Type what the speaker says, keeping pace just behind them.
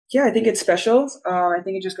Yeah, I think it's special. I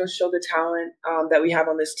think it just goes to show the talent that we have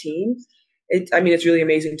on this team. I mean, it's really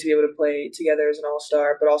amazing to be able to play together as an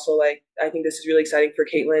all-star, but also like I think this is really exciting for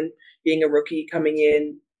Caitlin being a rookie coming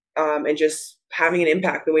in and just having an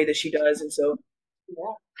impact the way that she does. And so,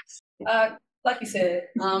 yeah. Like you said,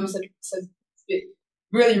 it's a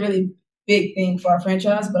really, really big thing for our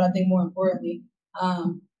franchise. But I think more importantly,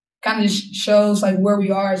 um, kind of just shows like where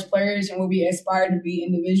we are as players and where we aspire to be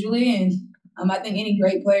individually. And I think any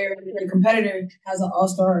great player, any great competitor has an all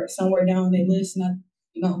star somewhere down on their list. And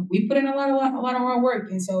we put in a lot of hard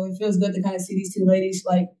work, and so it feels good to kind of see these two ladies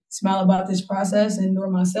like smile about this process, and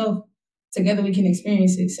nor myself. Together we can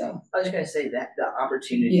experience it. So I was just gonna say that the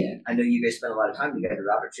opportunity. Yeah. I know you guys spend a lot of time together.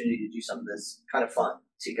 The opportunity to do something that's kind of fun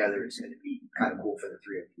together is going to be kind of cool for the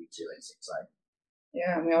three of you too. It seems like.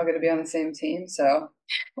 Yeah, and we all get to be on the same team, so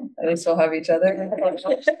at least we'll have each other.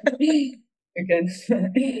 We can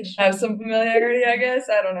have some familiarity, I guess.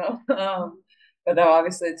 I don't know. But no,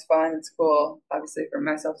 obviously it's fun. It's cool, obviously, for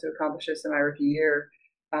myself to accomplish this in my rookie year.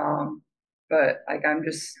 But like I'm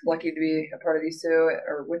just lucky to be a part of these two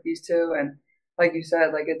or with these two, and like you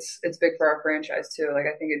said, like it's big for our franchise too. Like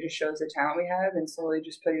I think it just shows the talent we have, and slowly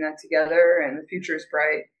just putting that together, and the future is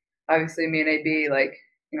bright. Obviously, me and AB, like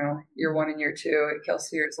year one and year two.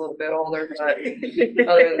 Kelsey is a little bit older, but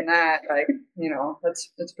other than that, like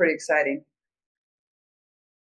that's pretty exciting.